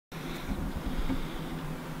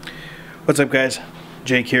What's up, guys?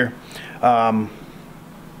 Jake here.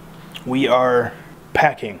 We are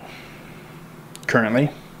packing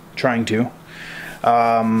currently, trying to.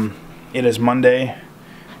 It is Monday,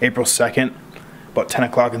 April 2nd, about 10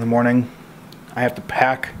 o'clock in the morning. I have to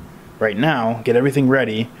pack right now, get everything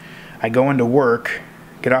ready. I go into work,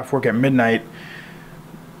 get off work at midnight,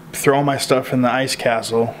 throw my stuff in the ice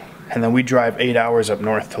castle, and then we drive 8 hours up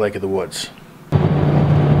north to Lake of the Woods.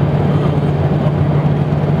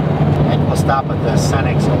 We'll stop at the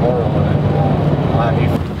Senex of Warroad and we'll have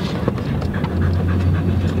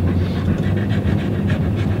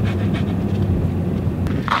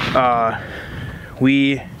you.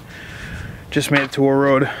 We just made it to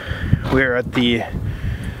Warroad. We're at the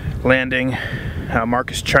landing. Mark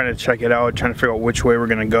is trying to check it out, trying to figure out which way we're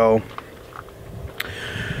gonna go.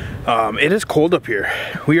 It is cold up here.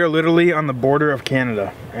 We are literally on the border of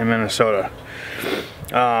Canada and Minnesota.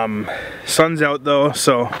 Sun's out though,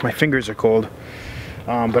 so my fingers are cold.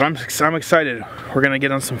 But I'm excited. We're gonna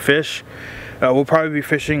get on some fish. We'll probably be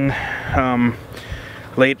fishing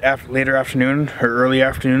later afternoon or early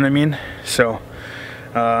afternoon, I mean. So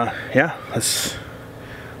yeah, let's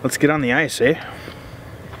get on the ice, eh?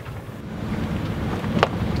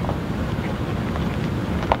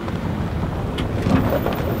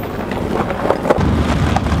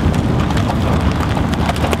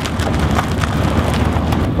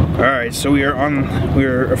 Alright, so we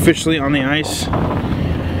are officially on the ice.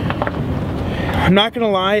 I'm not gonna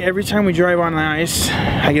lie, every time we drive on the ice,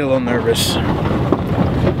 I get a little nervous.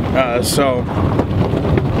 So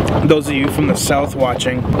those of you from the south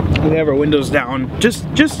watching, we have our windows down.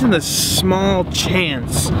 Just in the small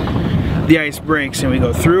chance the ice breaks and we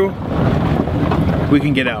go through, we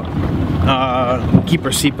can get out. Keep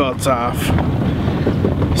our seatbelts off.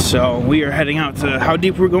 So we are heading out to, how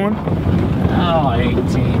deep we're going? Oh, 18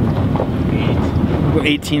 feet.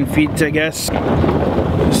 18 feet, I guess.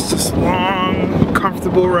 Just this long,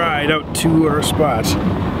 comfortable ride out to our spot.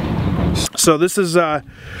 So this is where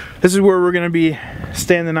we're gonna be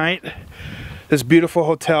staying the night. This beautiful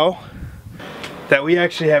hotel that we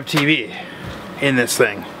actually have TV in this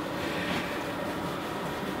thing.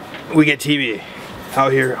 We get TV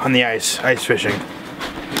out here on the ice fishing.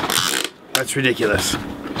 That's ridiculous.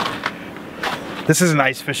 This isn't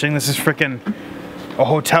ice fishing, this is freaking a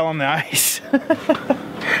hotel on the ice.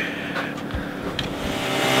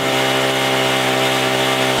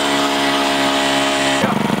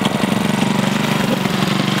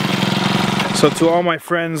 So to all my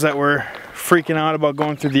friends that were freaking out about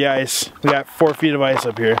going through the ice, we got 4 feet of ice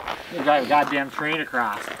up here. You drive a goddamn train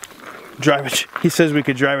across. He says we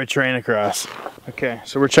could drive a train across. Okay,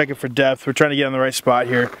 so we're checking for depth. We're trying to get on the right spot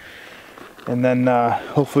here. And then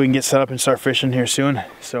hopefully we can get set up and start fishing here soon.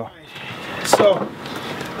 So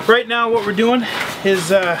right now what we're doing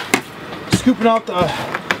is scooping out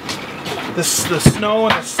the snow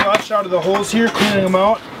and the slush out of the holes here, cleaning them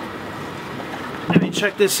out. Let me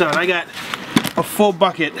check this out. I got a full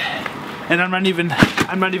bucket, and I'm not even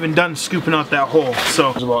done scooping out that hole. So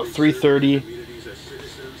it was about 3:30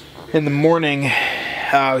 in the morning.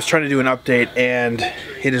 I was trying to do an update, and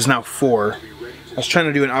it is now 4. I was trying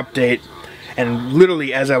to do an update. And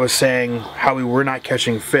literally, as I was saying how we were not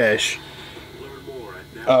catching fish,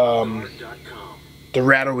 the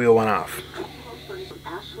rattle wheel went off.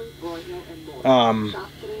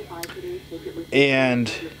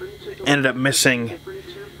 And ended up missing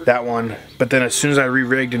that one. But then as soon as I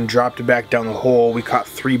re-rigged and dropped it back down the hole, we caught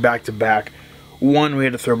 3 back to back. One we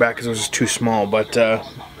had to throw back because it was just too small. But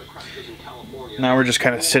now we're just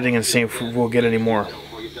kind of sitting and seeing if we'll get any more.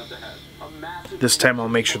 This time I'll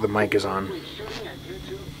make sure the mic is on.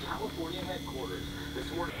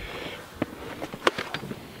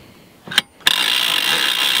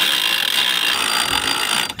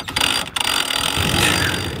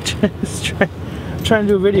 I'm trying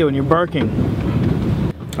to do a video and you're barking.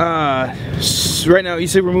 Right now you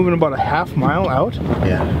said we're moving about a half mile out?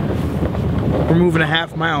 Yeah. We're moving a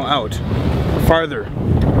half mile out, farther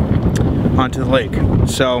onto the lake.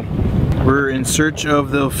 So we're in search of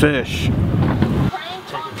the fish.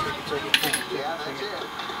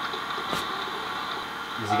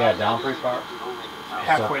 Has he got it down pretty far?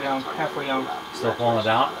 Halfway down. Still pulling it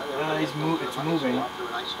down? It's moving.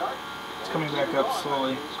 It's coming back up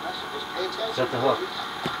slowly. Set the hook.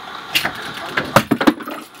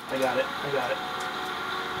 I got it.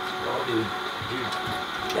 Oh, dude,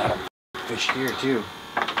 got a fish here too.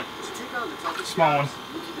 Small one.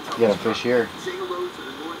 You got a fish here.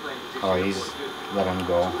 Oh, he's let him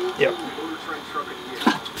go. Yep.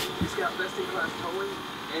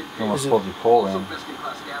 You almost pulled your pole in.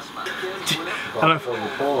 I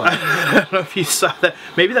don't know if you saw that.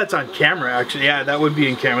 Maybe that's on camera, actually. Yeah, that would be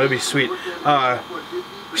in camera. That'd be sweet.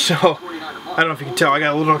 So, I don't know if you can tell. I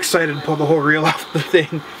got a little excited and pulled the whole reel off the thing.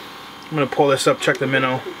 I'm going to pull this up, check the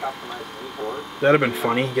minnow. That'd have been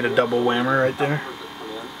funny. Get a double whammer right there.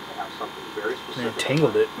 And I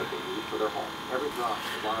tangled it.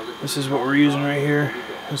 This is what we're using right here.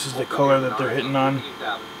 This is the color that they're hitting on.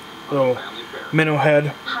 Little minnow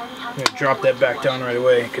head. I'm going to drop that back down right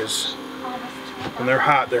away because when they're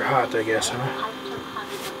hot, I guess, huh?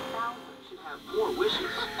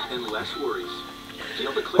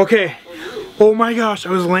 Okay. Oh my gosh, I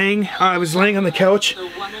was laying on the couch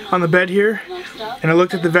on the bed here, and I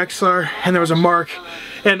looked at the Vexilar and there was a mark,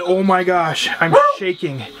 and oh my gosh, I'm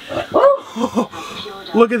shaking.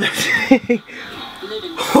 Look at this thing.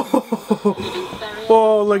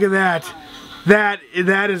 Oh, look at that.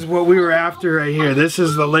 That is what we were after right here. This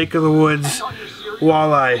is the Lake of the Woods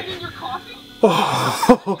walleye.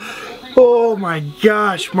 Oh my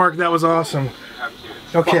gosh, Mark, that was awesome.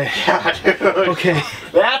 Okay. Okay.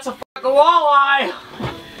 That's a fucking walleye!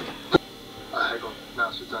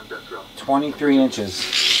 23 inches.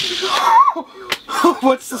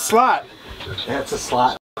 What's the slot? That's a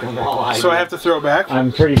slot walleye. So I have to throw it back?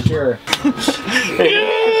 I'm pretty sure.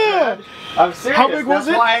 Yeah! I'm serious. How big was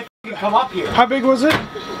it? That's why I can come up here. How big was it?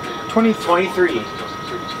 23.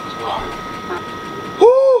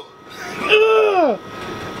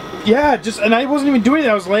 Yeah, and I wasn't even doing it.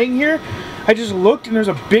 I was laying here. I just looked and there's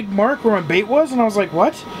a big mark where my bait was, and I was like,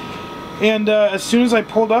 what? And as soon as I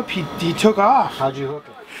pulled up, he took off. How'd you hook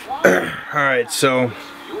it? Alright, so,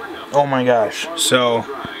 oh my gosh. So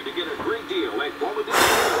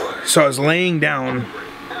I was laying down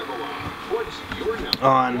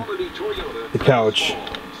on the couch.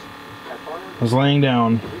 I was laying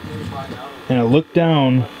down and I looked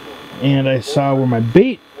down and I saw where my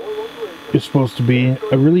bait is supposed to be,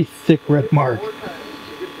 a really thick red mark.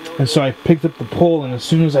 And so I picked up the pole, and as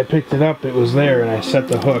soon as I picked it up, it was there, and I set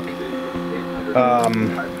the hook.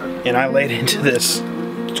 And I laid into this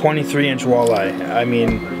 23-inch walleye. I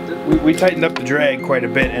mean, we tightened up the drag quite a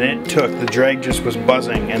bit, and it took. The drag just was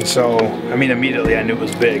buzzing, and so, I mean, immediately I knew it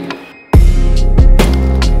was big.